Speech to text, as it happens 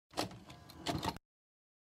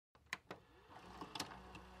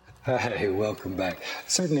Hey, welcome back.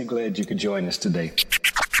 Certainly glad you could join us today.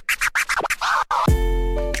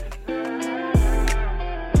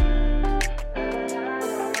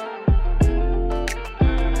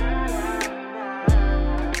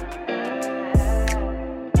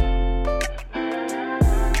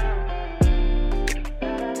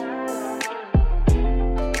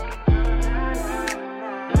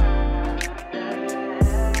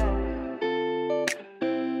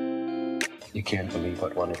 You can't believe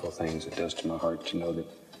what wonderful things it does to my heart to know that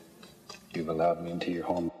you've allowed me into your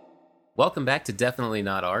home. Welcome back to Definitely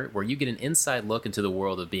Not Art, where you get an inside look into the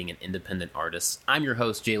world of being an independent artist. I'm your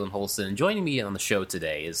host, Jalen Holston, and joining me on the show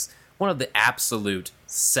today is one of the absolute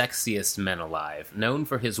sexiest men alive, known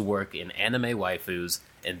for his work in anime waifus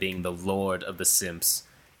and being the lord of the simps,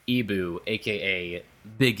 BiggieBuu, a.k.a.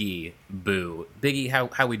 BiggieBuu. Biggie,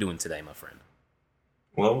 how we doing today, my friend?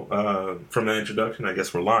 Well, from the introduction, I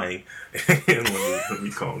guess we're lying. let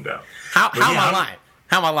me calm down. How am I lying?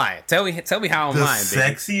 How am I lying? Tell me how I'm lying, The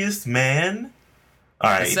sexiest man?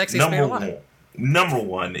 All right, the sexiest man alive. Number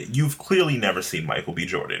one, you've clearly never seen Michael B.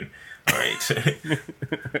 Jordan. All right.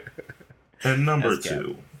 And number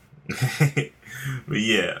two. But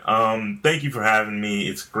yeah, thank you for having me.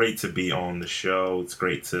 It's great to be on the show. It's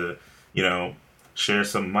great to, share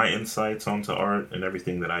some of my insights onto art and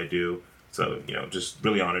everything that I do. So, just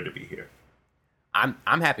really honored to be here. I'm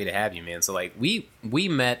happy to have you, man. So, like, we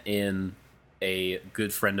met in a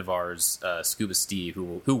good friend of ours, Scuba Steve,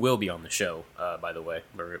 who will be on the show, by the way.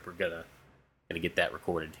 We're gonna get that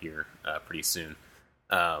recorded here pretty soon.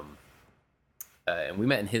 And we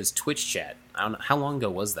met in his Twitch chat. I don't know, how long ago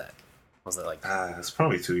was that? Was that like... It's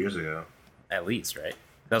probably 2 years ago. At least, right?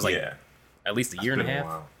 That was like at least a year and a half?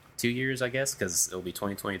 While. 2 years, I guess, because it'll be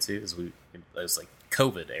 2022. It was like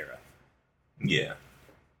COVID era. Yeah.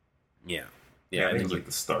 Yeah. Yeah, I think it was like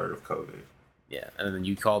the start of COVID. Yeah, and then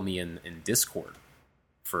you called me in Discord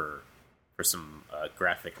for some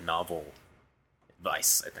graphic novel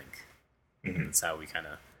advice, I think. Mm-hmm. That's how we kind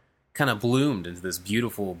of bloomed into this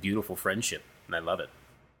beautiful, beautiful friendship, and I love it.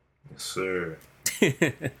 Yes, sir.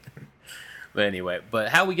 But anyway,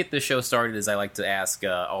 how we get this show started is I like to ask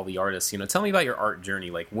all the artists, tell me about your art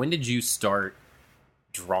journey. Like, when did you start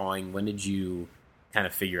drawing? When did you kind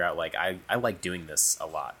of figure out, like, I like doing this a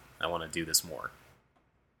lot. I want to do this more.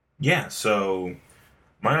 Yeah, so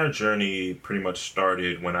my art journey pretty much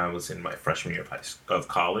started when I was in my freshman year of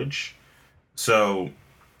college. So,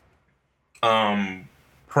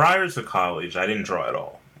 prior to college, I didn't draw at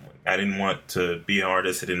all. I didn't want to be an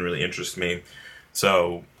artist. It didn't really interest me.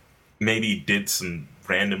 So, maybe did some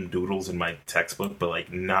random doodles in my textbook, but,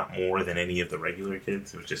 like, not more than any of the regular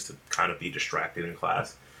kids. It was just to kind of be distracted in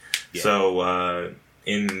class. Yeah. So,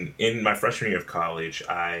 in my freshman year of college,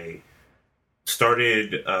 I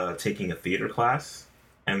started taking a theater class,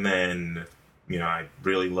 and then, I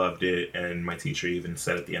really loved it, and my teacher even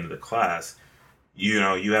said at the end of the class, you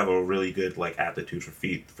have a really good, like, aptitude for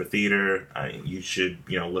theater. You should,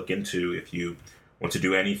 look into if you want to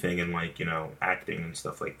do anything in, like, acting and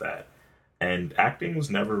stuff like that. And acting was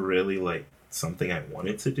never really, like, something I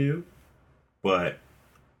wanted to do, but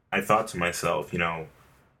I thought to myself,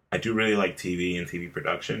 I do really like TV and TV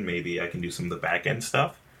production. Maybe I can do some of the back end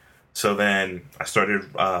stuff. So then I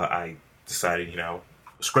decided,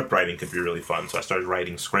 script writing could be really fun. So I started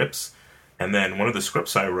writing scripts. And then one of the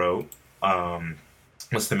scripts I wrote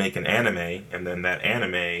was to make an anime. And then that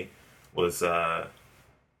anime was how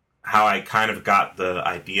I kind of got the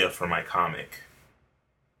idea for my comic.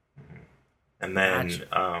 And then,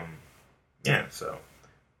 so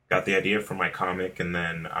got the idea for my comic. And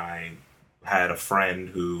then I had a friend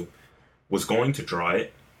who was going to draw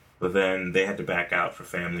it, but then they had to back out for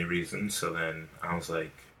family reasons. So then I was like,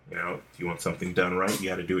 if you want something done right, you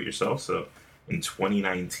got to do it yourself. So in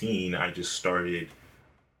 2019, I just started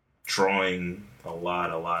drawing a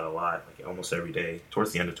lot, like almost every day,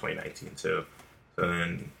 towards the end of 2019 too. So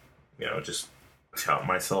then, just taught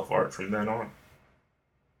myself art from then on.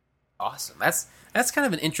 Awesome. That's kind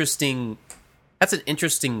of an interesting,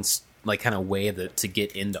 like, kind of way to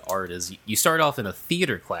get into art. Is you start off in a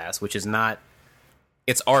theater class, which is not,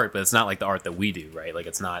 it's art, but it's not like the art that we do, right? Like,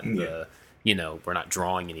 it's not we're not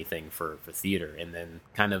drawing anything for theater. And then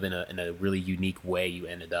kind of in a really unique way, you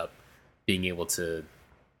ended up being able to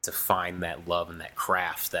find that love and that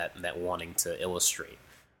craft, that wanting to illustrate.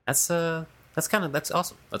 That's awesome. That's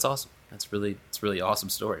awesome. It's a really awesome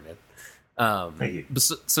story, man. Thank you.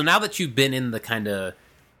 So now that you've been in the kind of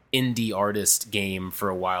indie artist game for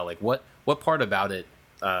a while, like, what part about it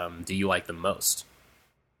do you like the most?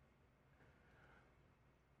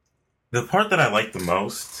 The part that I like the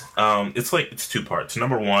most, it's two parts.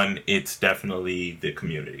 Number one, it's definitely the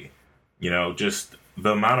community. Just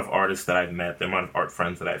the amount of artists that I've met, the amount of art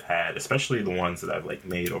friends that I've had, especially the ones that I've like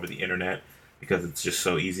made over the internet, because it's just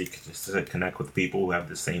so easy to connect with people who have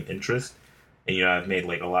the same interest. And I've made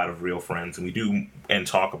like a lot of real friends, and we do and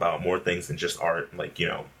talk about more things than just art. Like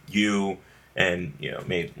you and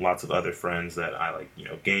made lots of other friends that I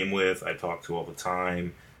like game with. I talk to all the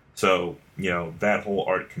time. So, that whole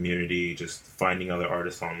art community, just finding other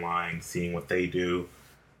artists online, seeing what they do,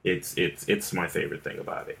 it's my favorite thing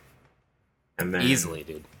about it. And then Easily,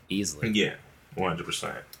 dude. Easily. Yeah,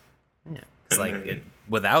 100%. Yeah. It's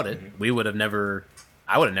without it, we would have never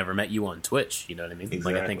I would have never met you on Twitch, you know what I mean?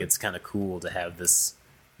 Exactly. Like I think it's kind of cool to have this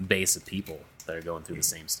base of people that are going through the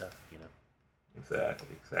same stuff,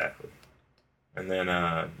 Exactly. And then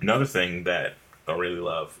another thing that I really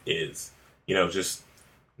love is, just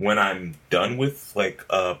when I'm done with like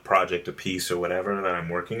a project, a piece or whatever that I'm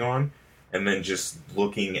working on, and then just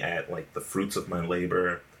looking at like the fruits of my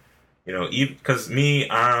labor, because me,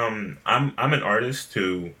 I'm an artist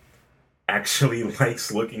who actually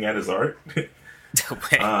likes looking at his art.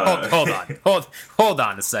 Wait, hold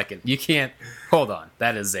on a second. You can't hold on.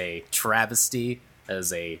 That is a travesty. That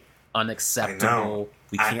is a unacceptable.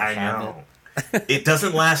 We can't have it. It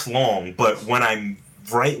doesn't last long, but when I'm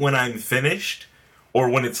finished, or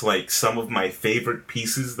when it's like some of my favorite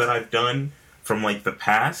pieces that I've done from like the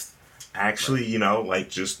past, actually, like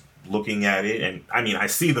just looking at it, and I mean, I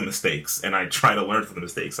see the mistakes and I try to learn from the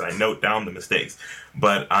mistakes and I note down the mistakes,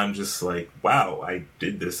 but I'm just like, wow, I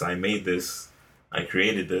did this, I made this, I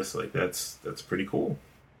created this, like that's pretty cool.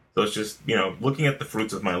 So it's just, looking at the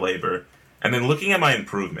fruits of my labor and then looking at my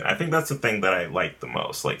improvement. I think that's the thing that I like the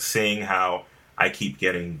most, like seeing how I keep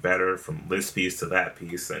getting better from this piece to that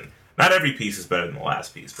piece, and not every piece is better than the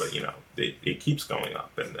last piece, but it keeps going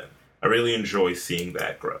up, and then I really enjoy seeing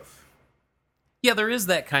that growth. Yeah, there is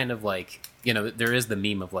that kind of like, there is the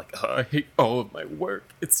meme of like, oh, I hate all of my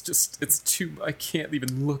work. It's too, I can't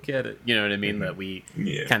even look at it. You know what I mean? Mm-hmm. That we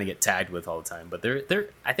kind of get tagged with all the time. But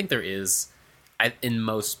I think there is, in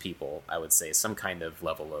most people, I would say, some kind of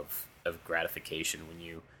level of gratification when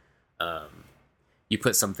you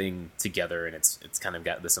put something together and it's kind of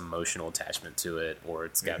got this emotional attachment to it, or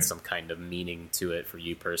it's got some kind of meaning to it for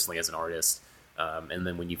you personally as an artist. And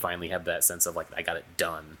then when you finally have that sense of like, I got it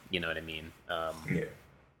done, you know what I mean?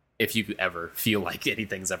 If you ever feel like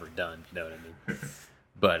anything's ever done, you know what I mean?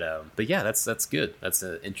 But yeah, that's good. That's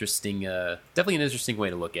an interesting, definitely an interesting way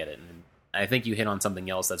to look at it. And I think you hit on something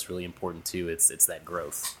else that's really important too. It's that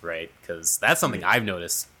growth, right? Because that's something I've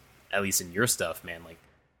noticed, at least in your stuff, man. Like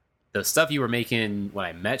the stuff you were making when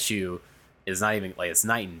I met you is not even like, it's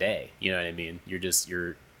night and day. You know what I mean?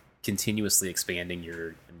 You're continuously expanding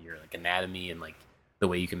your like anatomy and like the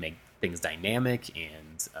way you can make things dynamic,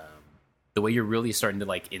 and the way you're really starting to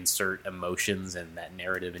like insert emotions and that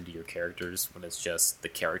narrative into your characters when it's just the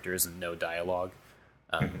characters and no dialogue.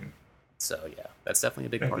 So yeah, that's definitely a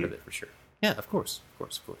big part of it for sure. Yeah, of course.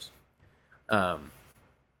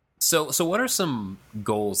 So what are some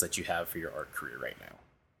goals that you have for your art career right now?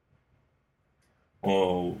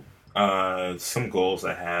 Well, some goals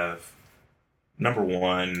I have. Number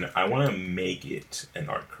one, I want to make it an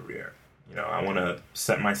art career. I want to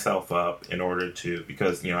set myself up in order to,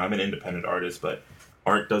 because, I'm an independent artist, but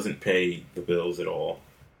art doesn't pay the bills at all.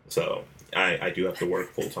 So I do have to work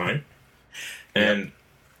full time. And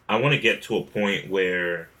I want to get to a point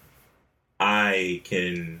where I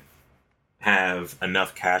can have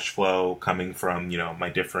enough cash flow coming from, my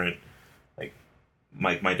different,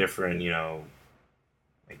 my different,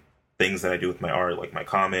 things that I do with my art, like my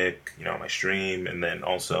comic, my stream, and then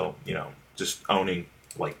also, just owning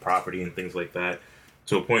like property and things like that,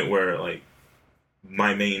 to a point where like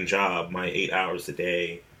my main job, my 8 hours a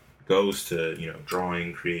day, goes to,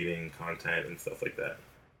 drawing, creating content and stuff like that.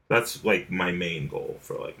 That's like my main goal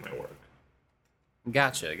for like my work.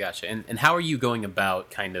 Gotcha. And how are you going about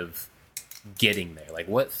kind of getting there? Like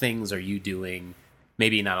what things are you doing,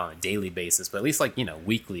 maybe not on a daily basis, but at least like,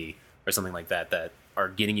 weekly or something like that are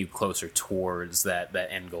getting you closer towards that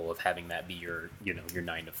end goal of having that be your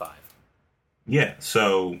 9 to 5? Yeah.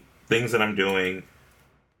 So things that I'm doing,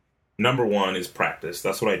 number one is practice.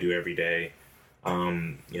 That's what I do every day.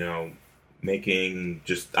 I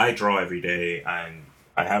draw every day, and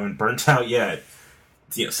I haven't burnt out yet.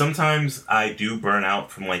 Sometimes I do burn out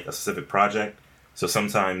from like a specific project. So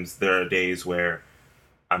sometimes there are days where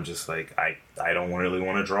I'm just like, I don't really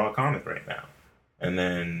want to draw a comic right now. And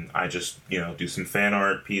then I just, do some fan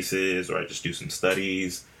art pieces, or I just do some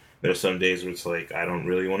studies. There's some days where it's like, I don't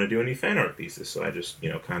really want to do any fan art pieces. So I just,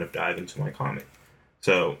 kind of dive into my comic.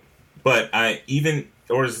 So but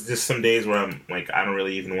or it's just some days where I'm like, I don't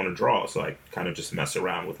really even want to draw, so I kind of just mess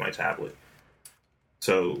around with my tablet.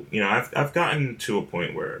 So, I've gotten to a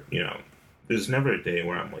point where, there's never a day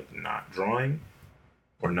where I'm like not drawing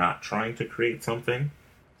or not trying to create something.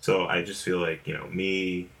 So I just feel like,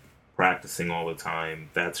 me practicing all the time,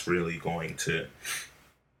 that's really going to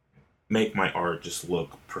make my art just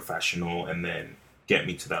look professional and then get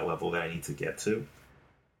me to that level that I need to get to.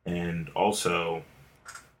 And also,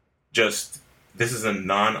 just, this is a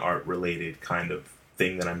non-art related kind of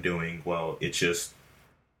thing that I'm doing. Well, it's just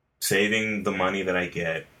saving the money that I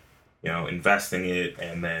get, investing it,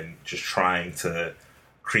 and then just trying to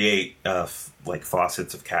create like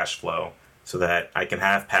faucets of cash flow so that I can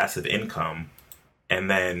have passive income and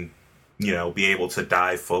then, be able to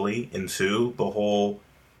dive fully into the whole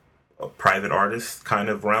private artist kind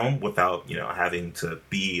of realm without, having to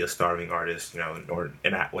be a starving artist,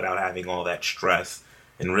 without having all that stress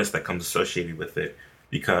and risk that comes associated with it.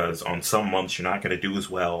 Because on some months you're not going to do as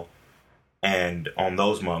well. And on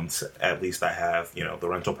those months, at least I have, the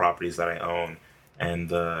rental properties that I own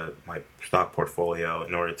and my stock portfolio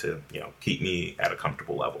in order to, keep me at a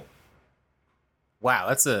comfortable level. Wow,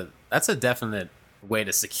 that's a definite way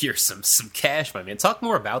to secure some cash, my man. Talk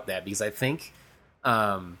more about that, because I think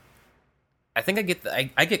I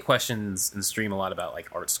get questions in stream a lot about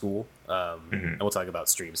like art school. And we'll talk about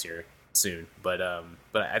streams here soon. But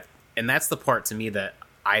and that's the part to me that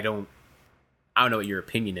I don't know what your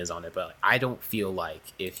opinion is on it, but I don't feel like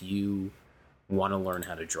if you want to learn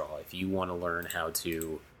how to draw, if you want to learn how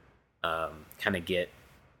to kind of get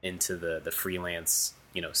into the freelance,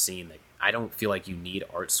 scene, that I don't feel like you need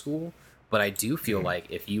art school. But I do feel like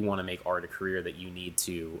if you want to make art a career, that you need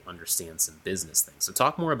to understand some business things. So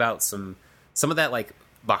talk more about some of that like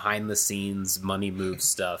behind the scenes money move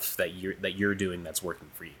stuff that you're doing that's working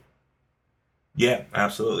for you. Yeah,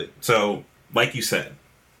 absolutely. So like you said,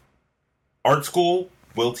 art school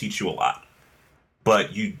will teach you a lot,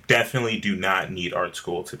 but you definitely do not need art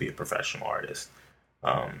school to be a professional artist.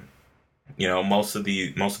 Most of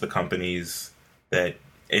the companies that,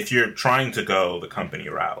 if you're trying to go the company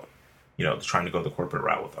route, trying to go the corporate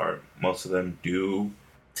route with art, most of them do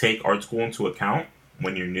take art school into account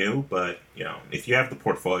when you're new. But if you have the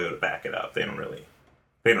portfolio to back it up, they don't really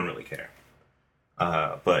care.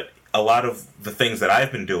 But a lot of the things that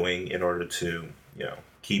I've been doing in order to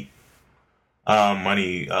keep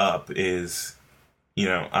money up is,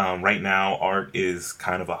 right now art is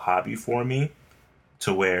kind of a hobby for me,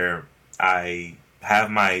 to where I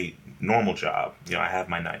have my normal job, I have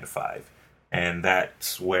my 9 to 5, and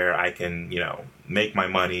that's where I can, make my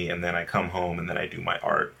money, and then I come home and then I do my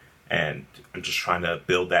art, and I'm just trying to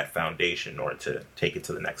build that foundation in order to take it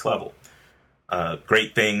to the next level.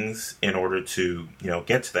 Great things in order to,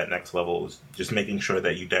 get to that next level is just making sure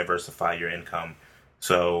that you diversify your income.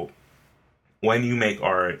 So when you make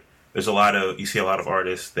art, you see a lot of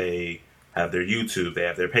artists, they have their YouTube, they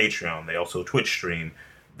have their Patreon, they also Twitch stream.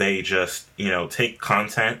 They just, take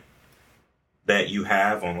content that you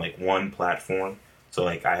have on like one platform. So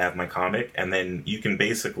like I have my comic, and then you can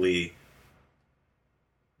basically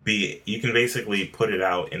put it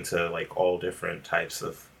out into like all different types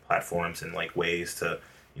of platforms and like ways to,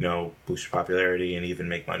 boost your popularity and even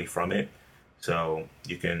make money from it. So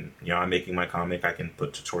you can, I'm making my comic, I can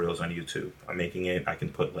put tutorials on YouTube. I'm making it, I can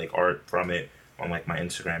put like art from it on like my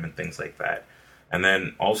Instagram and things like that. And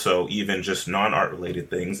then also even just non-art related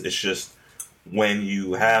things, it's just when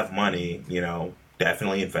you have money,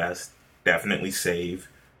 definitely invest, definitely save.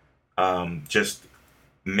 Just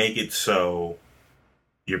make it so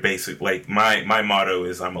you're like my motto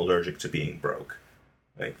is I'm allergic to being broke.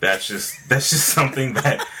 Like that's just something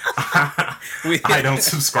that I don't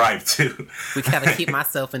subscribe to. We gotta keep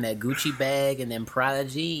myself in that Gucci bag and them Prada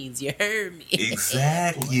jeans. You heard me.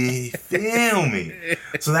 Exactly. Feel me.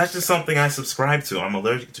 So that's just something I subscribe to. I'm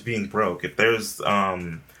allergic to being broke. If there's,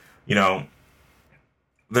 there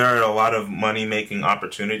are a lot of money making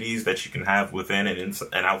opportunities that you can have within and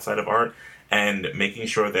outside of art, and making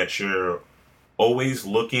sure that you're always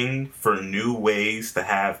looking for new ways to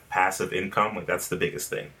have passive income. Like that's the biggest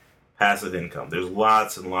thing. Passive income. There's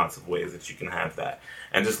lots and lots of ways that you can have that.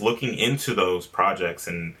 And just looking into those projects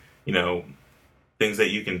and, things that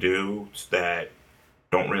you can do that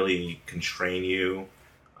don't really constrain you.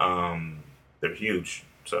 They're huge.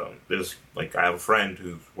 So there's like, I have a friend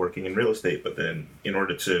who's working in real estate, but then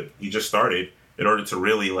he just started in order to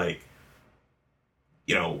really like,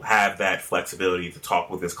 have that flexibility to talk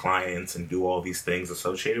with his clients and do all these things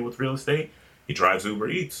associated with real estate. He drives Uber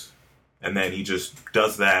Eats, and then he just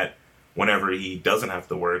does that whenever he doesn't have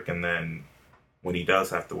to work. And then when he does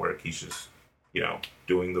have to work, he's just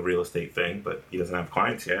doing the real estate thing, but he doesn't have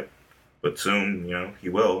clients yet. But soon, he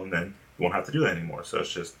will, and then you won't have to do that anymore. So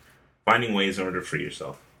it's just finding ways in order to free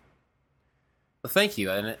yourself. Well, thank you,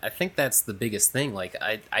 and I think that's the biggest thing. Like,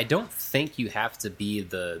 I don't think you have to be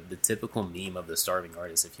the typical meme of the starving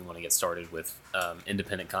artist if you want to get started with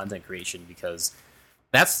independent content creation, because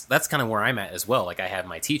that's kind of where I'm at as well. Like, I have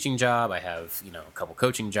my teaching job, I have a couple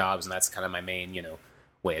coaching jobs, and that's kind of my main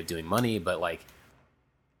way of doing money. But like,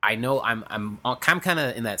 I know I'm kind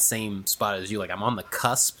of in that same spot as you. Like, I'm on the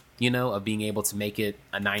cusp, of being able to make it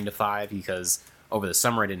a 9 to 5, because over the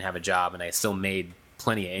summer I didn't have a job and I still made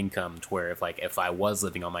plenty of income to where if I was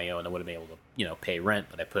living on my own, I would have been able to pay rent,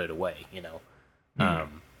 but I put it away.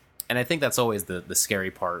 And I think that's always the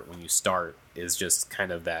scary part when you start, is just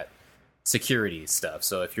kind of that security stuff.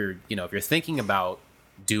 So if you're if you're thinking about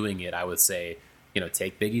doing it, I would say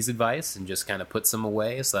take Biggie's advice and just kind of put some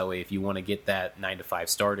away, so that way if you want to get that 9 to 5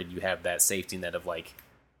 started, you have that safety net of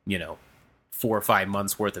 4 or 5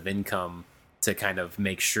 months worth of income to kind of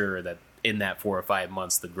make sure that in that 4 or 5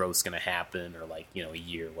 months the growth's going to happen, or a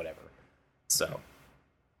year, whatever. So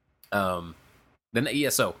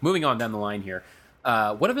so moving on down the line here,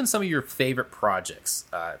 what have been some of your favorite projects,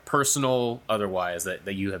 personal, otherwise,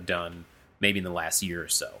 that you have done maybe in the last year or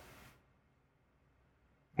so?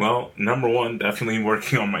 Well, number one, definitely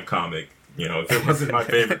working on my comic. If it wasn't my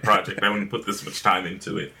favorite project, I wouldn't put this much time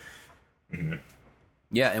into it. Mm-hmm.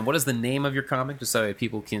 Yeah, and what is the name of your comic, just so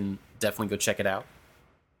people can definitely go check it out?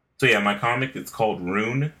 So yeah, my comic, it's called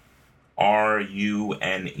Rune, Rune,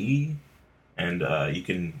 and you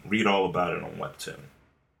can read all about it on Webtoon.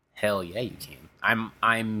 Hell yeah, you can.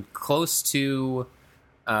 I'm close to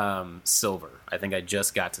Silver. I think I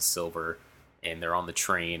just got to Silver, and they're on the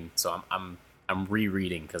train. So I'm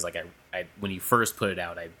rereading, because I when you first put it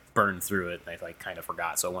out, I burned through it, and I kind of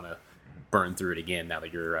forgot. So I want to burn through it again now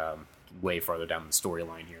that you're way farther down the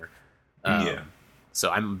storyline here. Yeah.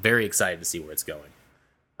 So I'm very excited to see where it's going.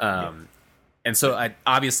 And so I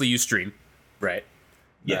obviously you stream, right?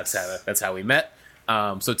 Yes. That's how we met.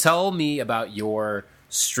 So tell me about your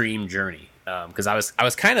stream journey, because I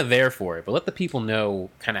was kind of there for it, but let the people know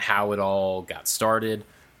kind of how it all got started.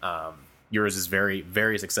 Yours is very,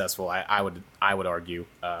 very successful. I would argue.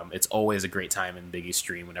 It's always a great time in Biggie's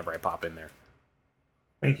stream whenever I pop in there.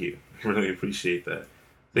 Thank you. Really appreciate that.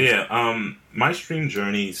 So yeah, my stream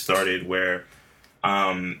journey started where,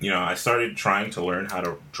 I started trying to learn how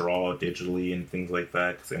to draw digitally and things like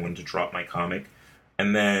that, because I wanted to drop my comic.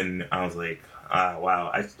 And then I was like,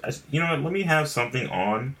 wow, I let me have something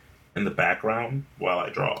on in the background while I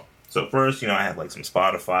draw. So first, I had some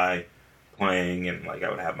Spotify playing, and I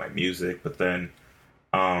would have my music, but then,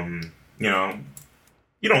 you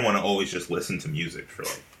don't want to always just listen to music for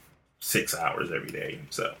 6 hours every day.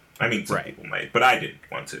 So, I mean, some people might, but I didn't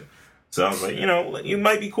want to. So I was like, it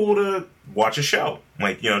might be cool to watch a show.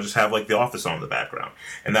 Just have The Office on in the background.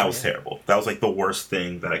 And that was terrible. That was the worst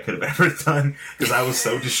thing that I could have ever done, because I was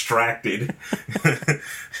so distracted.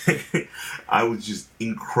 I was just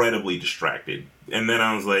incredibly distracted. And then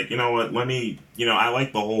I was like, you know what, let me, I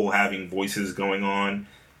like the whole having voices going on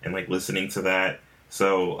and listening to that.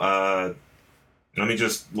 So, let me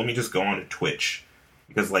just go on to Twitch,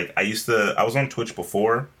 because I was on Twitch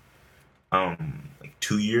before,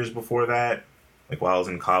 2 years before that, while I was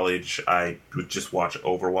in college, I would just watch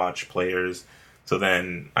Overwatch players. So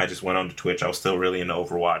then I just went on to Twitch. I was still really into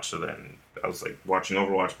Overwatch. So then I was watching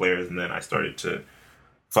Overwatch players, and then I started to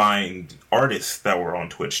find artists that were on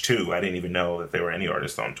Twitch too. I didn't even know that there were any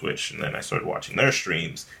artists on Twitch. And then I started watching their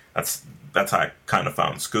streams. That's how I kind of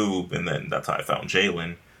found Scoob, and then that's how I found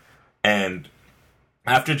Jalen. And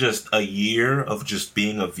after just a year of just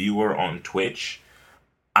being a viewer on Twitch,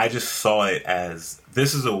 I just saw it as,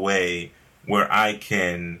 this is a way where I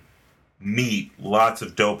can meet lots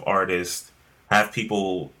of dope artists, have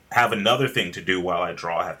people have another thing to do while I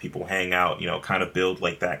draw, have people hang out, kind of build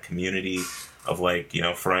that community of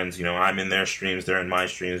friends, I'm in their streams, they're in my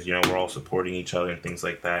streams, we're all supporting each other and things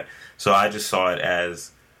like that. So I just saw it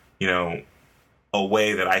as, a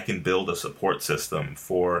way that I can build a support system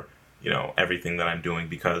for, everything that I'm doing,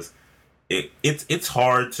 because it's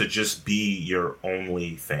hard to just be your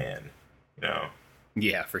only fan,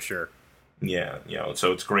 Yeah, for sure. Yeah,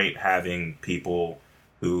 so it's great having people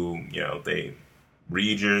who, they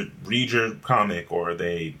read your comic, or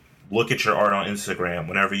they look at your art on Instagram.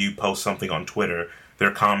 Whenever you post something on Twitter,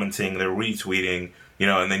 they're commenting, they're retweeting,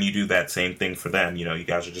 and then you do that same thing for them. You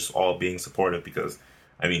guys are just all being supportive, because,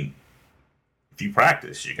 I mean, if you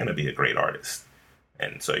practice, you're going to be a great artist.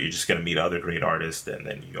 And so you're just going to meet other great artists, and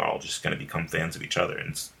then you're all just going to become fans of each other. And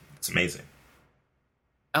it's amazing.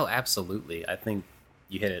 Oh, absolutely. I think,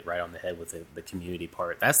 you hit it right on the head with the community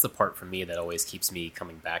part. That's the part for me that always keeps me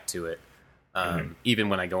coming back to it. Even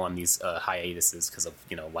when I go on these hiatuses because of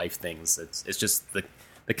life things, it's just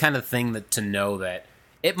the kind of thing that to know that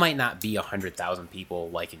it might not be 100,000 people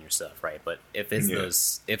liking your stuff, right? But if it's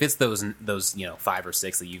those 5 or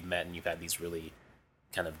 6 that you've met and you've had these really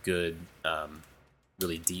kind of good,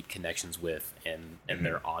 really deep connections with, and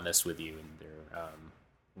they're honest with you and they're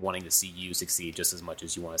wanting to see you succeed just as much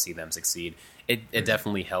as you want to see them succeed, it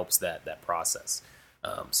definitely helps that process.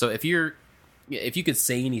 So if you could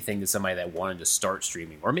say anything to somebody that wanted to start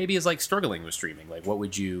streaming, or maybe is like struggling with streaming, like what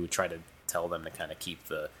would you try to tell them to kind of keep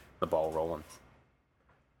the ball rolling?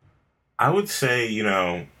 I would say,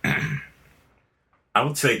 I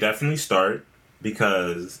would say definitely start,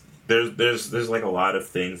 because there's like a lot of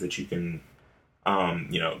things that you can,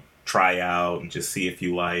 try out and just see if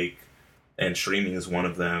you like, and streaming is one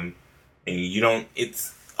of them. And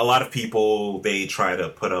it's a lot of people, they try to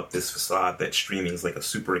put up this facade that streaming is like a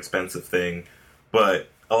super expensive thing, but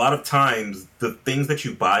a lot of times the things that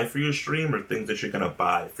you buy for your stream are things that you're going to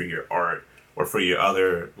buy for your art or for your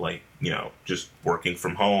other, like, just working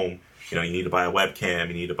from home. You need to buy a webcam,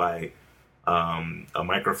 you need to buy a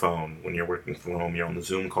microphone when you're working from home, you're on the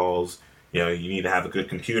Zoom calls. You need to have a good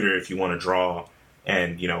computer if you want to draw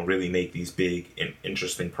and, really make these big and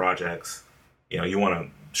interesting projects. You want a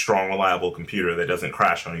strong, reliable computer that doesn't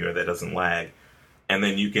crash on you or that doesn't lag. And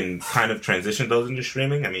then you can kind of transition those into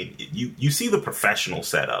streaming. I mean, you see the professional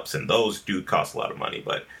setups, and those do cost a lot of money.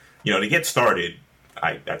 But, to get started,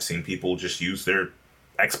 I've seen people just use their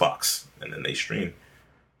Xbox and then they stream.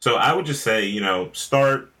 So I would just say,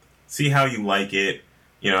 start, see how you like it,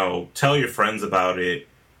 tell your friends about it,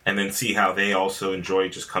 and then see how they also enjoy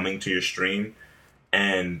just coming to your stream.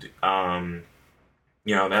 And,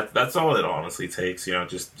 that's all it honestly takes,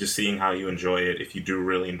 just seeing how you enjoy it. If you do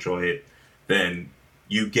really enjoy it, then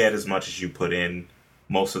you get as much as you put in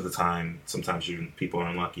most of the time. Sometimes people are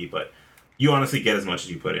unlucky, but you honestly get as much as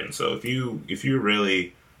you put in. So if you're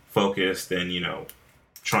really focused and,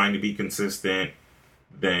 trying to be consistent,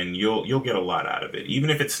 then you'll get a lot out of it. Even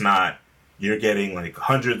if it's not, you're getting like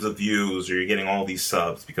hundreds of views or you're getting all these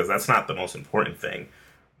subs, because that's not the most important thing.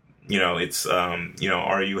 It's,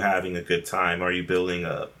 are you having a good time? Are you building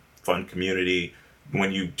a fun community?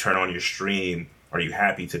 When you turn on your stream, are you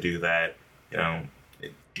happy to do that?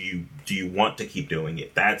 Do you want to keep doing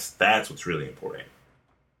it? That's what's really important.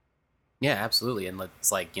 Yeah, absolutely. And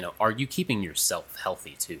it's like, are you keeping yourself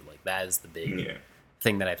healthy too? Like that is the big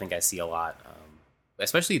thing that I think I see a lot.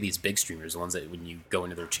 Especially these big streamers, the ones that when you go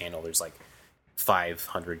into their channel, there's like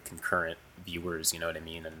 500 concurrent viewers, you know what I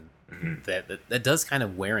mean? And that does kind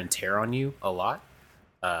of wear and tear on you a lot,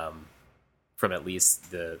 from at least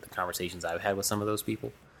the conversations I've had with some of those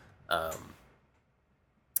people.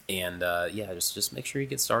 Just make sure you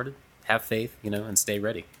get started, have faith, and stay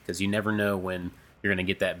ready, because you never know when you're going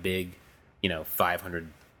to get that big, 500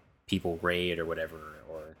 people raid or whatever,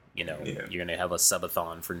 or you're going to have a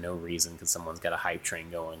subathon for no reason because someone's got a hype train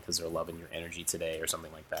going because they're loving your energy today or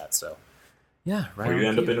something like that. So, yeah, right. Or you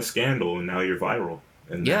end up in a scandal and now you're viral.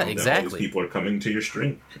 And now exactly. All these people are coming to your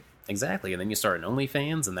stream. Exactly, and then you start an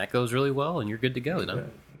OnlyFans, and that goes really well, and you're good to go.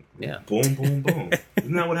 Yeah. Boom, boom, boom.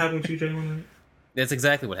 Isn't that what happened to you, Jalen? That's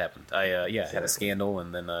exactly what happened. I had a scandal,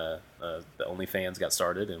 and then the OnlyFans got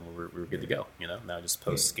started, and we were good to go. Now I just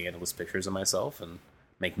post scandalous pictures of myself and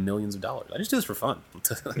make millions of dollars. I just do this for fun.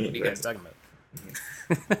 What are you guys talking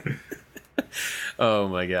about? Oh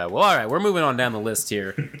my god. Well, all right, we're moving on down the list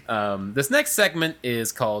here. This next segment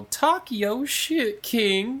is called Talk Yo Shit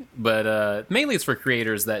King, but mainly it's for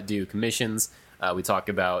creators that do commissions. We talk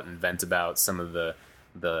about and vent about some of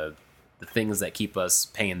the things that keep us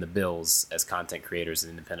paying the bills as content creators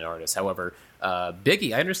and independent artists. However,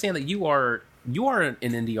 Biggie, I understand that you are an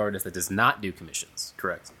indie artist that does not do commissions,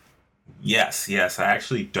 correct? Yes. I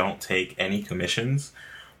actually don't take any commissions,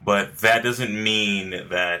 but that doesn't mean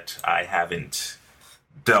that I haven't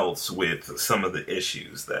dealt with some of the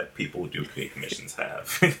issues that people who do pay commissions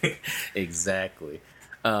have. Exactly.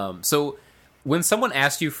 So when someone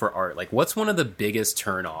asks you for art, like what's one of the biggest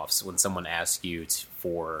turnoffs when someone asks you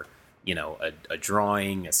for, a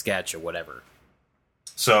drawing, a sketch, or whatever?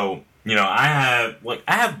 So, I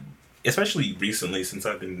have, especially recently, since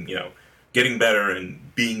I've been, getting better and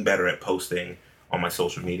being better at posting on my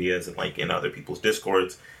social medias and like in other people's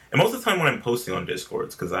Discords. And most of the time when I'm posting on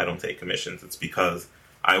Discords, because I don't take commissions, it's because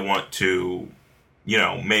I want to,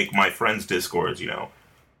 make my friends' Discords,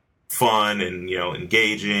 fun and,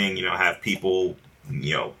 engaging, have people,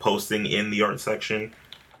 posting in the art section.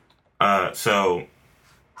 So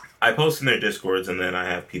I post in their Discords, and then I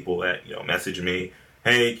have people that, message me,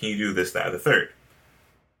 hey, can you do this, that, or the third?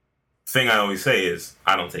 thing I always say is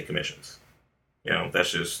I don't take commissions. You know,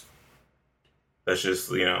 that's just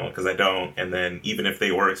because I don't. And then even if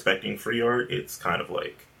they were expecting free art, it's kind of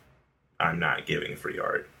like I'm not giving free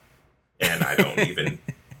art, and I don't even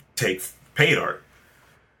take paid art.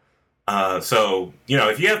 So, you know,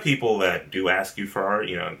 if you have people that do ask you for art,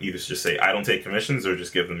 you know, you just say, I don't take commissions, or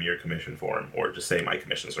just give them your commission form, or just say my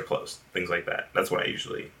commissions are closed. Things like that. That's what I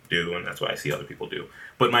usually do, and that's what I see other people do.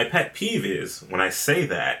 But my pet peeve is, when I say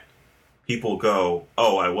that, people go,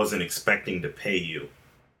 oh, I wasn't expecting to pay you.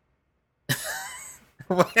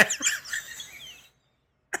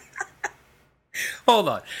 Hold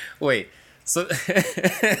on. Wait. So...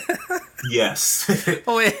 Yes.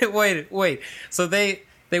 Wait. So they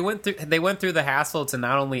went through the hassle to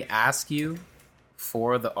not only ask you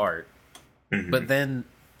for the art, but then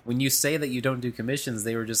when you say that you don't do commissions,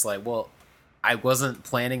 they were just like, well, I wasn't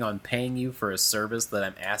planning on paying you for a service that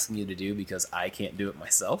I'm asking you to do because I can't do it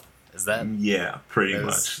myself. Is that? Yeah, pretty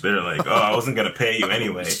much. They're like, oh, I wasn't going to pay you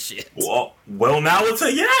anyway. Shit. Well, now it's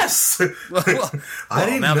a yes. I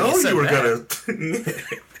didn't know you were going to.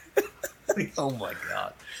 Oh my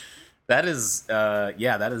God. That is,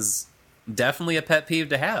 that is definitely a pet peeve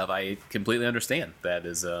to have. I completely understand. That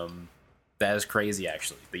is crazy,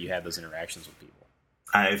 actually, that you have those interactions with people.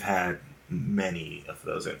 I've had many of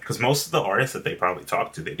those, because most of the artists that they probably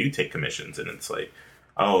talk to, they do take commissions, and it's like,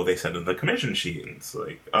 oh, they send in the commission sheet, and it's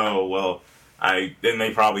like, oh, well, then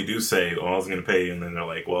they probably do say, well, I was going to pay you, and then they're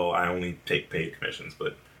like, well, I only take paid commissions,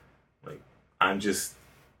 but, like, it just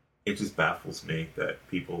baffles me that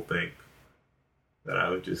people think that I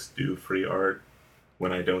would just do free art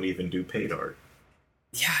when I don't even do paid art.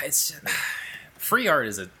 Yeah, it's free art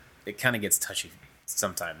it kind of gets touchy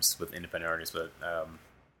sometimes with independent artists, but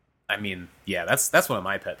I mean, yeah, that's one of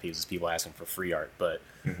my pet peeves is people asking for free art. But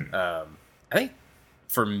I think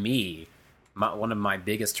for me, one of my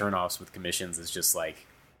biggest turnoffs with commissions is just like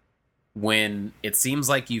when it seems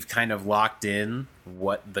like you've kind of locked in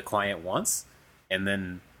what the client wants, and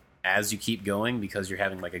then as you keep going, because you're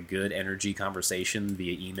having like a good energy conversation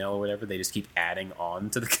via email or whatever, they just keep adding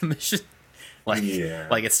on to the commission. Like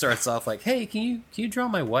it starts off like, hey, can you draw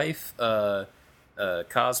my wife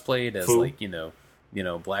cosplayed as like, you know,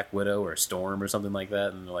 Black Widow or Storm or something like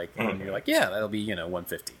that, and they're like, and you're like, yeah, that'll be,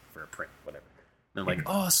 $150 for a print, whatever. And they're like,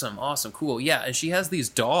 awesome, cool, yeah, and she has these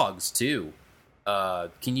dogs too.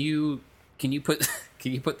 Can you put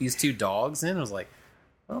these 2 dogs in? I was like,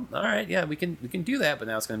 well, all right, yeah, we can do that, but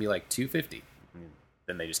now it's going to be like $250.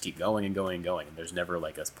 Then they just keep going and going and going, and there's never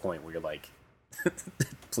like a point where you're like,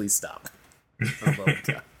 please stop. Oh my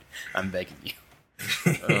God, I'm begging you.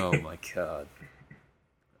 Oh my God.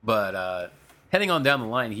 But heading on down the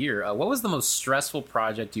line here, what was the most stressful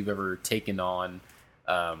project you've ever taken on,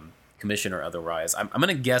 commission or otherwise? I'm going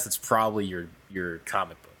to guess it's probably your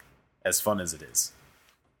comic book, as fun as it is.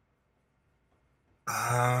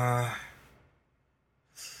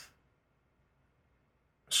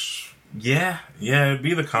 Yeah, it'd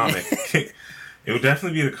be the comic. It would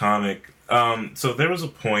definitely be the comic. So there was a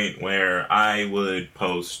point where I would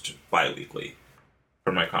post bi-weekly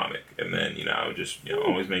for my comic, and then I would just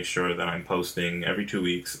always make sure that I'm posting every 2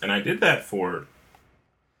 weeks, and I did that for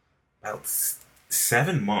about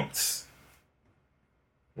 7 months,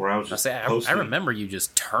 where I was just posting. I remember you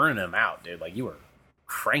just turning them out, dude. Like you were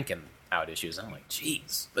cranking out issues. I'm like,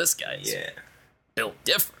 geez, this guy's built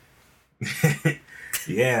different.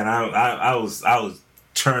 Yeah, and I was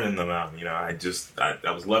churning them out. I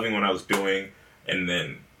was loving what I was doing,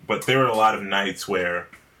 but there were a lot of nights where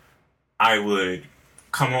I would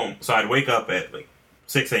come home. So I'd wake up at like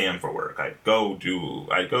 6 a.m. for work. I'd go do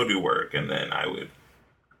work, and then I would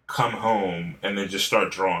come home and then just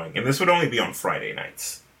start drawing. And this would only be on Friday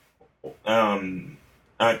nights.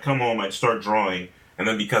 I'd come home, I'd start drawing, and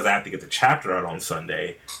then because I have to get the chapter out on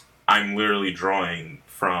Sunday, I'm literally drawing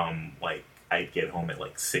from like, I'd get home at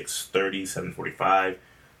like 6:30, 7:45.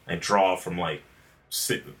 I draw from like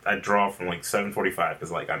 7:45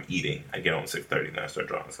 because like I'm eating. I get home at 6:30, and then I start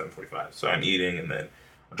drawing at 7:45. So I'm eating, and then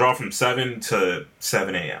I draw from 7 to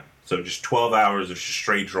 7 a.m. So just 12 hours of just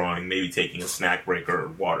straight drawing, maybe taking a snack break or a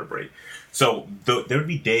water break. So there would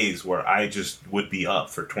be days where I just would be up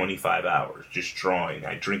for 25 hours just drawing.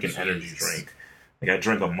 I drink an energy drink. Like I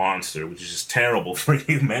drink a Monster, which is just terrible for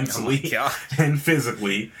you mentally and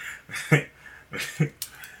physically. And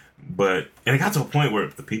it got to a point where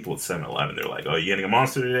the people at 7-Eleven, they're like, oh, you getting a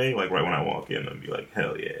Monster today? Like right when I walk in, I'd be like,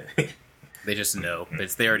 hell yeah. They just know.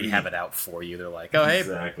 They already have it out for you. They're like, oh, hey,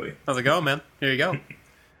 exactly. How's it going, man? Here you go.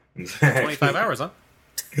 Exactly. 25 hours, huh?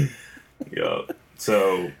 Yeah.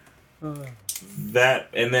 So that,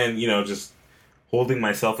 and then, just holding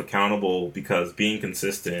myself accountable, because being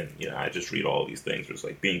consistent, I just read all these things. It's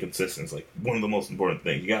like being consistent is like one of the most important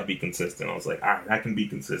things. You gotta be consistent. I was like, all right, I can be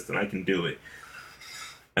consistent. I can do it.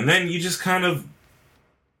 And then you just kind of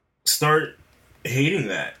start hating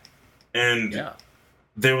that. And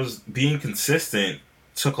there was being consistent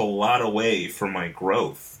took a lot away from my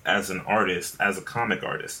growth as an artist, as a comic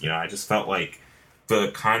artist. I just felt like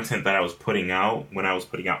the content that I was putting out when I was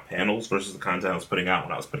putting out panels versus the content I was putting out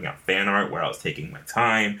when I was putting out fan art, where I was taking my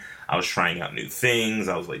time, I was trying out new things,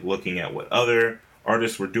 I was like looking at what other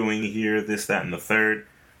artists were doing here, this, that, and the third.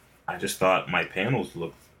 I just thought my panels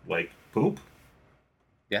looked like poop.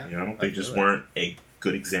 Yeah. They just weren't a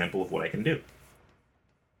good example of what I can do.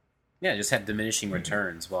 Yeah, just had diminishing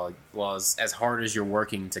returns. While as hard as you're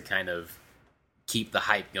working to kind of keep the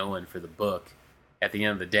hype going for the book, at the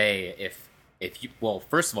end of the day, if you,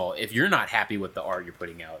 first of all, if you're not happy with the art you're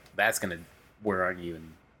putting out, that's going to wear on you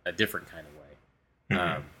in a different kind of way.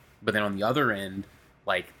 Mm-hmm. But then on the other end,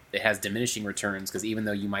 like, it has diminishing returns, because even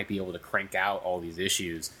though you might be able to crank out all these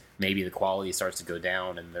issues, maybe the quality starts to go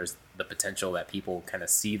down, and there's the potential that people kind of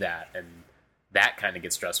see that, and that kind of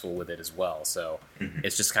gets stressful with it as well. So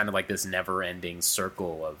it's just kind of like this never-ending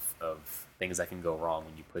circle of things that can go wrong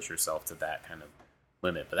when you push yourself to that kind of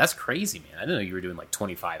limit. But that's crazy, man. I didn't know you were doing like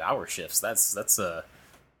 25-hour shifts. That's a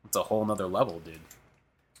whole nother level, dude.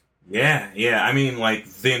 Yeah. I mean, like,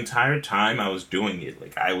 the entire time I was doing it,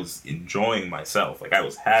 like, I was enjoying myself. Like, I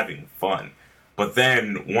was having fun. But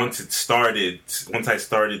then once I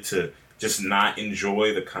started to just not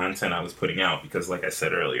enjoy the content I was putting out, because, like I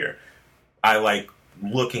said earlier, I like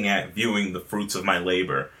viewing the fruits of my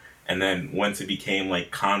labor. And then once it became like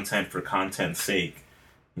content for content's sake,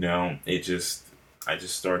 I just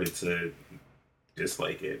started to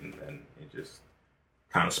dislike it, and then it just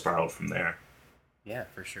kind of spiraled from there. Yeah,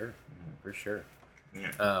 for sure. For sure.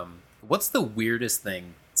 Yeah. What's the weirdest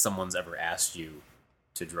thing someone's ever asked you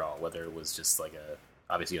to draw? Whether it was just like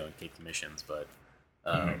obviously you don't take commissions, but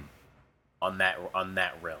on that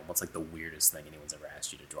realm, what's like the weirdest thing anyone's ever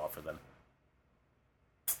asked you to draw for them?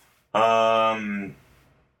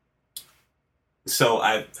 So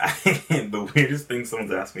I the weirdest thing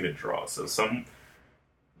someone's asked me to draw. So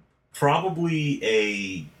probably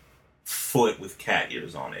a foot with cat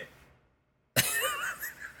ears on it.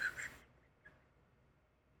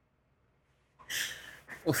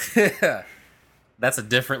 That's a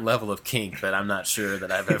different level of kink that I'm not sure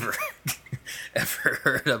that I've ever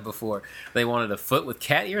heard of before. They wanted a foot with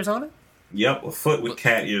cat ears on it? Yep, a foot with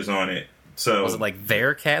cat ears on it. So was it like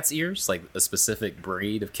their cat's ears? Like a specific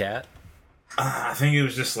breed of cat? I think it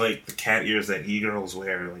was just like the cat ears that e-girls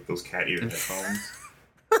wear, like those cat ear headphones.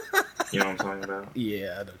 You know what I'm talking about?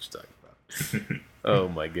 Yeah, I know what you're talking about. Oh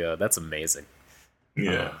my god, that's amazing.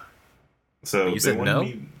 Yeah. So you said no?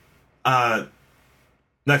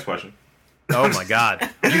 Next question. Oh my god,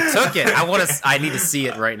 you took it. I need to see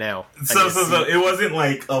it right now. So it wasn't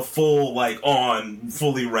like a full, like,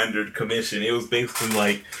 fully rendered commission. It was basically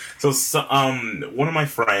like, one of my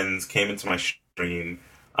friends came into my stream.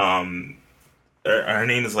 Her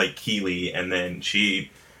name is like Keely, and then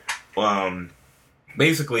she,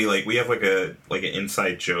 basically, like, we have like an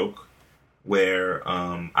inside joke where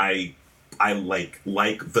I like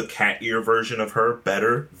the cat ear version of her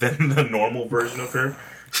better than the normal version of her.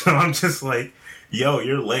 So I'm just like, yo,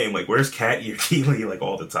 you're lame. Like, where's cat ear Keely? Like,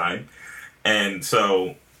 all the time. And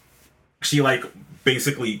so she, like,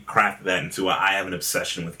 basically crafted that into I have an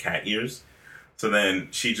obsession with cat ears. So then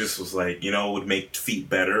she just was like, it would make feet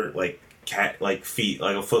better. Like, feet,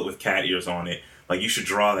 like a foot with cat ears on it. Like, you should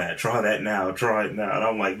draw that. Draw that now. Draw it now. And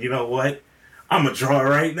I'm like, you know what? I'm gonna draw it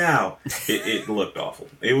right now. It looked awful.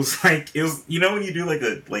 It was like, when you do like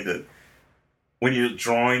a when you're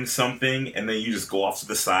drawing something and then you just go off to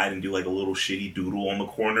the side and do like a little shitty doodle on the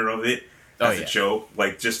corner of it as a joke,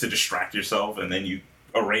 like just to distract yourself, and then you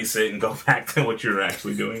erase it and go back to what you're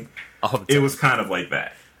actually doing. It was kind of like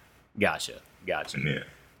that. Gotcha.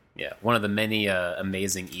 Yeah. One of the many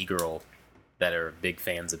amazing e-girl that are big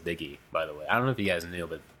fans of Biggie, by the way. I don't know if you guys knew,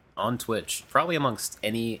 but on Twitch, probably amongst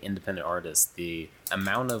any independent artist, the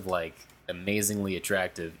amount of like amazingly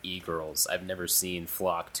attractive e-girls I've never seen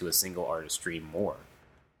flock to a single artist stream more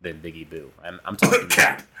than BiggieBuu. I'm talking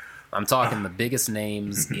I'm talking the biggest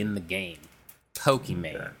names in the game.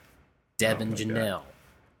 Pokimane, Devin Janelle,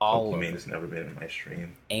 all Pokimane has never been in my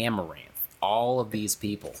stream. Amaranth. All of these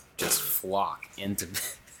people just flock into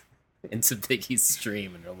Biggie's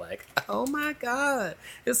stream, and they're like, "Oh my god,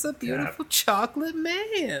 it's a beautiful chocolate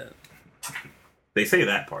man." They say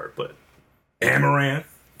that part, but Amaranth.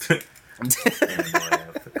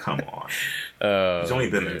 Amaranth, come on. He's only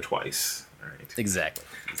been there twice. All right. Exactly.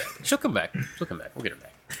 She'll come back. We'll get her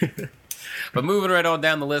back. But moving right on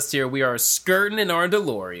down the list here, we are skirting in our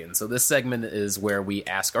DeLorean. So this segment is where we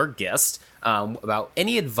ask our guest about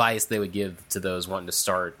any advice they would give to those wanting to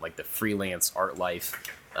start like the freelance art life,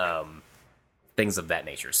 things of that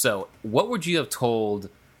nature. So what would you have told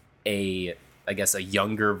a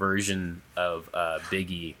younger version of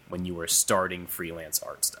Biggie when you were starting freelance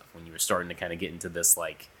art stuff, when you were starting to kind of get into this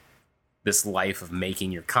life of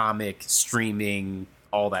making your comic, streaming,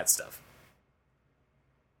 all that stuff?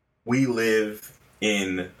 We live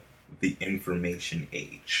in the information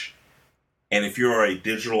age. And if you're a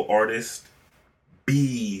digital artist,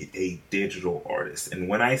 be a digital artist. And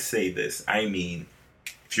when I say this, I mean,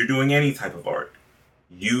 if you're doing any type of art,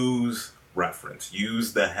 use reference.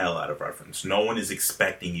 Use the hell out of reference. No one is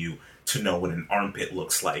expecting you to know what an armpit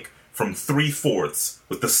looks like from 3/4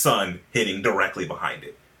 with the sun hitting directly behind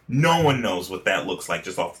it. No one knows what that looks like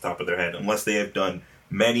just off the top of their head unless they have done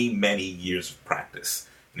many, many years of practice.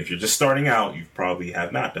 And if you're just starting out, you probably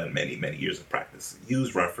have not done many, many years of practice.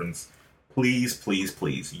 Use reference. Please, please,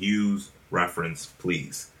 please. Use reference,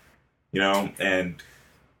 please. And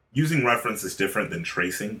using reference is different than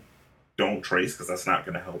tracing. Don't trace, because that's not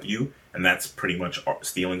going to help you. And that's pretty much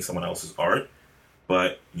stealing someone else's art.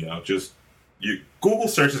 But, just your Google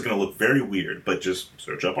search is going to look very weird, but just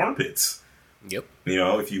search up armpits. Yep.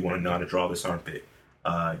 If you want to know how to draw this armpit.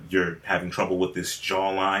 You're having trouble with this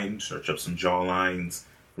jawline, search up some jawlines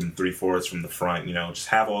from 3/4 from the front, just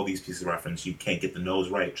have all these pieces of reference. You can't get the nose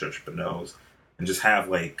right, search up the nose. And just have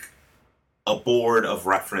like a board of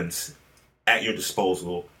reference at your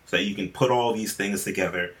disposal so that you can put all these things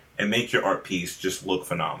together and make your art piece just look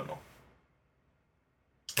phenomenal.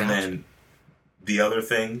 Gotcha. And then the other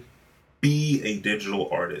thing, be a digital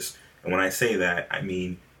artist. And when I say that, I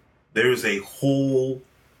mean there's a whole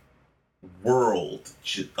world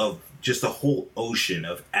of just a whole ocean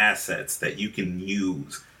of assets that you can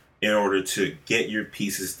use in order to get your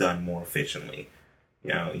pieces done more efficiently.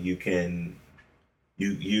 You can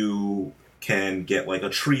get like a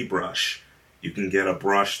tree brush. You can get a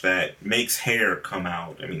brush that makes hair come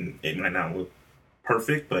out. I mean, it might not look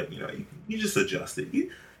perfect, but you just adjust it.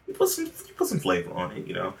 You put some flavor on it.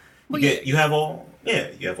 You have all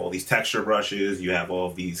these texture brushes. You have all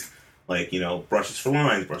of these brushes for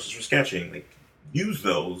lines, brushes for sketching. Use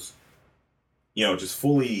those.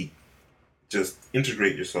 Just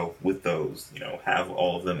integrate yourself with those. Have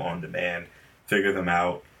all of them on demand. Figure them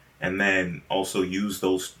out, and then also use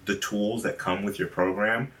the tools that come with your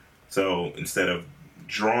program. So instead of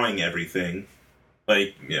drawing everything,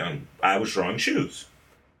 I was drawing shoes.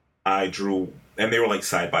 I drew, and they were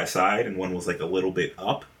side by side, and one was a little bit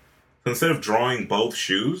up. So instead of drawing both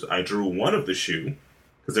shoes, I drew one of the shoe,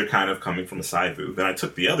 because they're kind of coming from a side view. Then I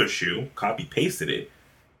took the other shoe, copy-pasted it,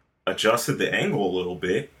 adjusted the angle a little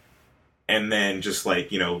bit, and then just put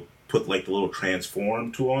the little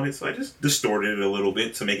transform tool on it. So I just distorted it a little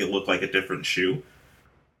bit to make it look like a different shoe.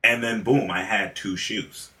 And then boom, I had two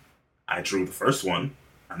shoes. I drew the first one.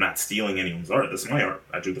 I'm not stealing anyone's art. This is my art.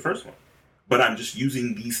 I drew the first one. But I'm just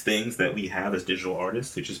using these things that we have as digital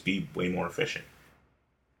artists to just be way more efficient.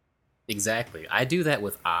 Exactly. I do that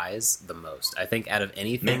with eyes the most. I think out of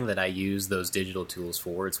anything that I use those digital tools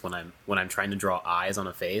for, it's when I'm trying to draw eyes on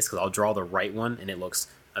a face, because I'll draw the right one and it looks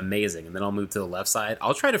amazing, and then I'll move to the left side.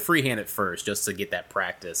 I'll try to freehand it first just to get that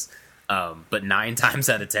practice. But 9 times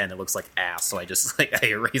out of 10, it looks like ass. So I just I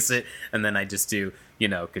erase it, and then I just do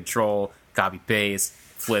control, copy, paste,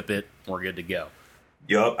 flip it. We're good to go.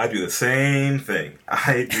 Yup, I do the same thing.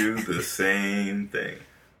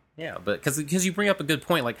 Yeah, but because you bring up a good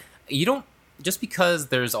point. You don't, just because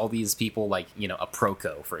there's all these people a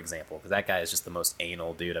Proco, for example, because that guy is just the most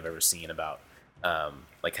anal dude I've ever seen about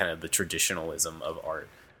kind of the traditionalism of art.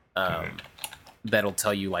 That'll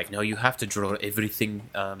tell you no, you have to draw everything.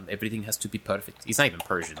 Everything has to be perfect. He's not even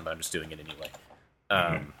Persian, but I'm just doing it anyway.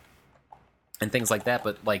 And things like that.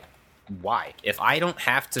 But why? If I don't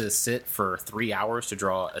have to sit for 3 hours to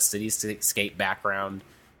draw a cityscape background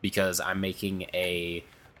because I'm making a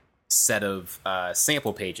set of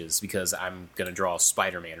sample pages because I'm going to draw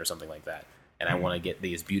Spider-Man or something like that, and I want to get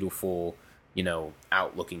these beautiful,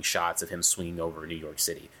 out-looking shots of him swinging over New York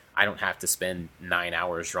City. I don't have to spend 9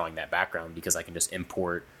 hours drawing that background because I can just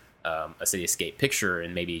import a cityscape picture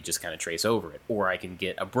and maybe just kind of trace over it. Or I can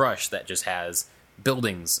get a brush that just has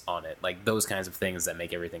buildings on it, those kinds of things that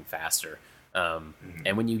make everything faster.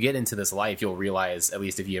 And when you get into this life, you'll realize, at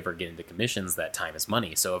least if you ever get into commissions, that time is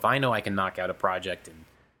money. So if I know I can knock out a project in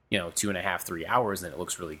 2.5, 3 hours and it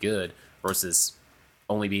looks really good, versus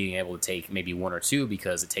only being able to take maybe 1 or 2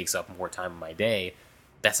 because it takes up more time in my day,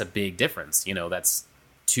 that's a big difference. That's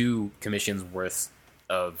two commissions worth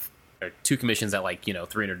of, or two commissions at like,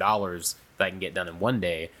 $300 that I can get done in one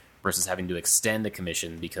day versus having to extend a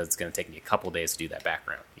commission because it's going to take me a couple days to do that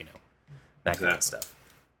background, that kind of stuff.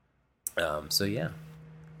 So yeah.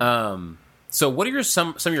 So what are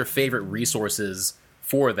some of your favorite resources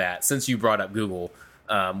for that? Since you brought up Google,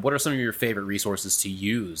 what are some of your favorite resources to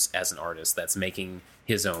use as an artist that's making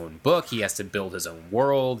his own book? He has to build his own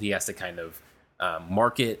world. He has to kind of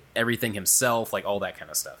market everything himself, like all that kind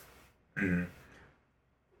of stuff. Mm-hmm.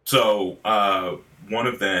 So one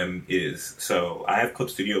of them is, I have Clip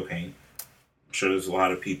Studio Paint. I'm sure there's a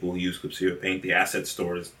lot of people who use Clip Studio Paint. The asset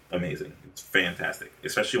store is amazing. It's fantastic,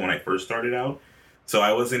 especially when I first started out. So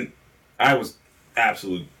I was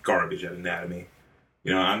absolute garbage at anatomy.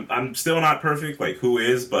 I'm still not perfect, like who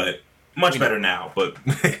is, but much better now. But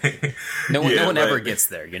no one ever gets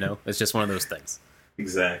there, It's just one of those things.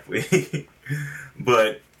 Exactly.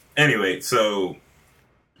 But anyway, so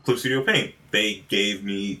Clip Studio Paint, they gave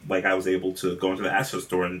me, I was able to go into the asset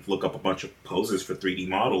store and look up a bunch of poses for 3D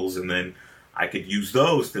models, and then I could use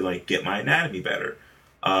those to get my anatomy better.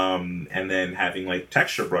 And then having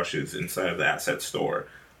texture brushes inside of the asset store.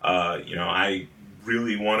 I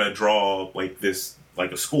really want to draw this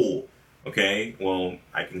like a school. Okay, well,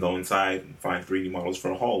 I can go inside and find 3D models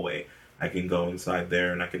for a hallway. I can go inside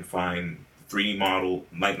there and I can find 3D model,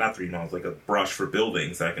 not 3D models, like a brush for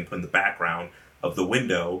buildings that I can put in the background of the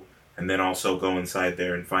window, and then also go inside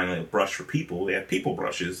there and find a brush for people. They have people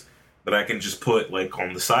brushes that I can just put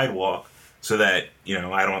on the sidewalk so that, I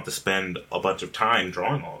don't have to spend a bunch of time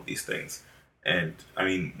drawing all of these things. And, I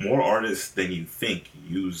mean, more artists than you think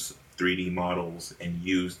use 3D models and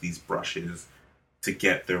use these brushes to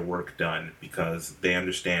get their work done because they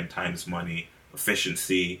understand time is money.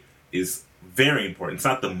 Efficiency is very important. It's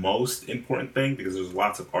not the most important thing because there's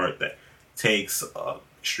lots of art that takes an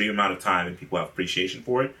extreme amount of time and people have appreciation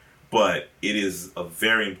for it, but it is a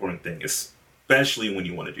very important thing, especially when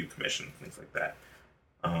you want to do commissions, things like that.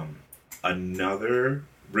 Another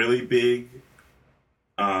really big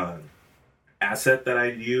asset that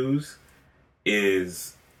I use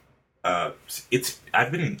is I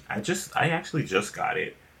actually just got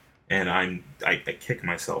it, and I kick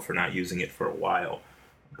myself for not using it for a while,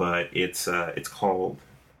 but it's called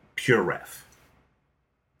PureRef.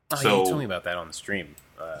 Oh, so, you told me about that on the stream.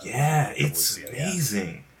 Yeah, it's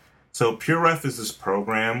amazing. Yeah. So PureRef is this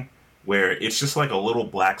program where it's just like a little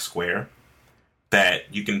black square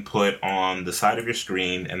that you can put on the side of your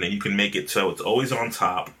screen, and then you can make it so it's always on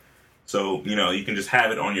top. So, you can just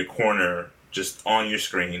have it on your corner, just on your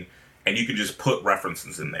screen, and you can just put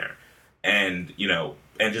references in there. And,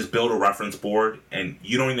 and just build a reference board, and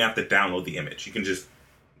you don't even have to download the image. You can just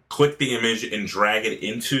click the image and drag it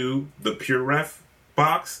into the PureRef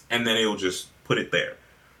box, and then it'll just put it there.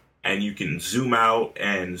 And you can zoom out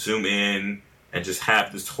and zoom in and just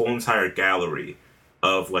have this whole entire gallery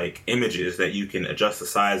of images that you can adjust the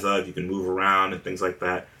size of, you can move around and things like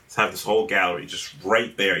that. Just have this whole gallery just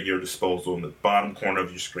right there at your disposal in the bottom corner of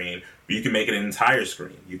your screen. But you can make it an entire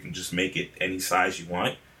screen. You can just make it any size you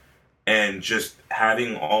want. And just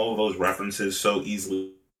having all of those references so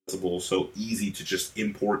easily accessible, so easy to just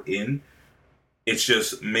import in, it's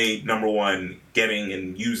just made, number one, getting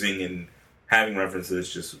and using and having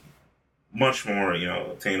references just much more,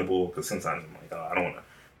 attainable. Because sometimes I'm like, I don't want to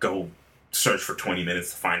go search for 20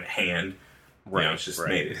 minutes to find a hand. Right, it's just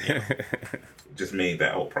made it. Just made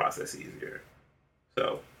that whole process easier.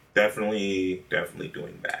 So definitely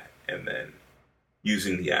doing that, and then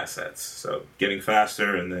using the assets. So getting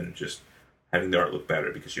faster, and then just having the art look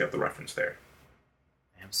better because you have the reference there.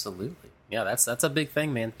 Absolutely, yeah. That's a big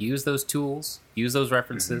thing, man. Use those tools, use those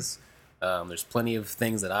references. Mm-hmm. There's plenty of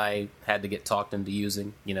things that I had to get talked into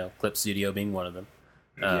using. Clip Studio being one of them.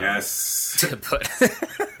 Yes, but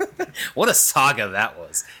what a saga that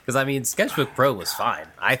was. Because Sketchbook Pro was fine.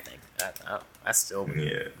 I think I still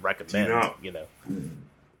recommend.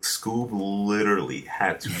 Scoob literally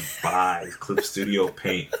had to buy Clip Studio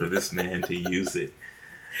Paint for this man to use it,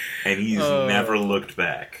 and he's never looked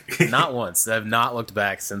back. Not once. I've not looked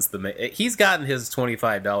back since he's gotten his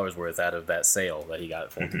 $25 worth out of that sale that he got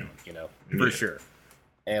at Full Town, for sure.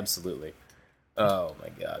 Absolutely. Oh my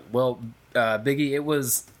god. Well, Biggie, it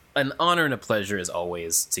was an honor and a pleasure as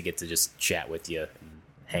always to get to just chat with you and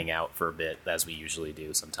hang out for a bit, as we usually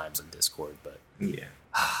do sometimes in Discord. But yeah,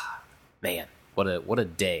 man, what a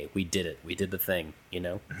day. We did it. We did the thing.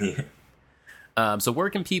 Yeah. So where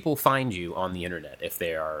can people find you on the internet if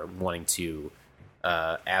they are wanting to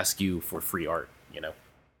ask you for free art?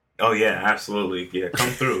 Oh yeah, absolutely. Yeah,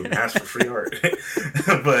 come through and ask for free art.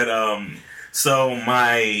 But so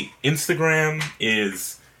my Instagram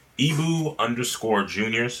is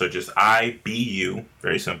BiggieBuu_Jr. So just IBU,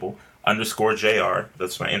 very simple, _JR.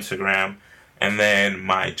 That's my Instagram. And then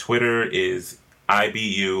my Twitter is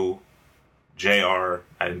IBUJR.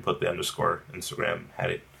 I didn't put the underscore. Instagram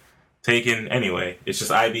had it taken. Anyway, it's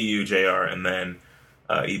just IBUJR and then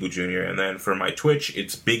Ibu Jr. And then for my Twitch,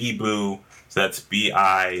 it's BiggieBuu. So that's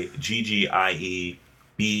BiggieBuu.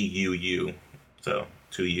 So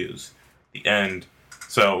 2 U's. The end.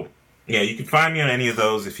 So, yeah, you can find me on any of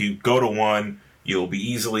those. If you go to one, you'll be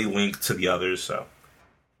easily linked to the others. So,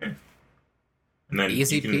 yeah. And then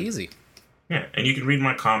easy peasy. Yeah, and you can read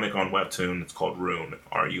my comic on Webtoon. It's called Rune,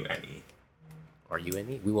 R-U-N-E.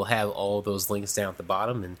 R-U-N-E. We will have all those links down at the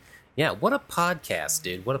bottom. And yeah, what a podcast,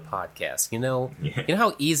 dude. What a podcast. You know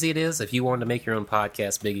how easy it is if you wanted to make your own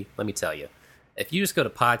podcast, Biggie? Let me tell you. If you just go to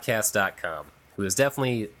podcast.com, who is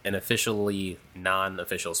definitely an officially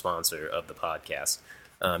non-official sponsor of the podcast,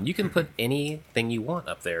 you can put anything you want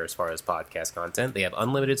up there as far as podcast content. They have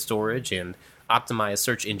unlimited storage and optimized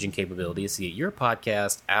search engine capabilities to get your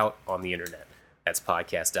podcast out on the internet. That's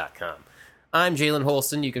podcast.com. I'm Jalen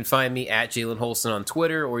Holston. You can find me at Jalen Holston on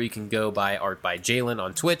Twitter, or you can go by Art by Jalen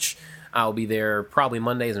on Twitch. I'll be there probably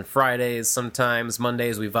Mondays and Fridays. Sometimes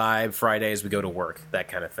Mondays we vibe, Fridays we go to work, that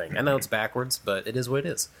kind of thing. I know it's backwards, but it is what it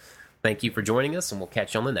is. Thank you for joining us, and we'll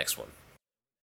catch you on the next one.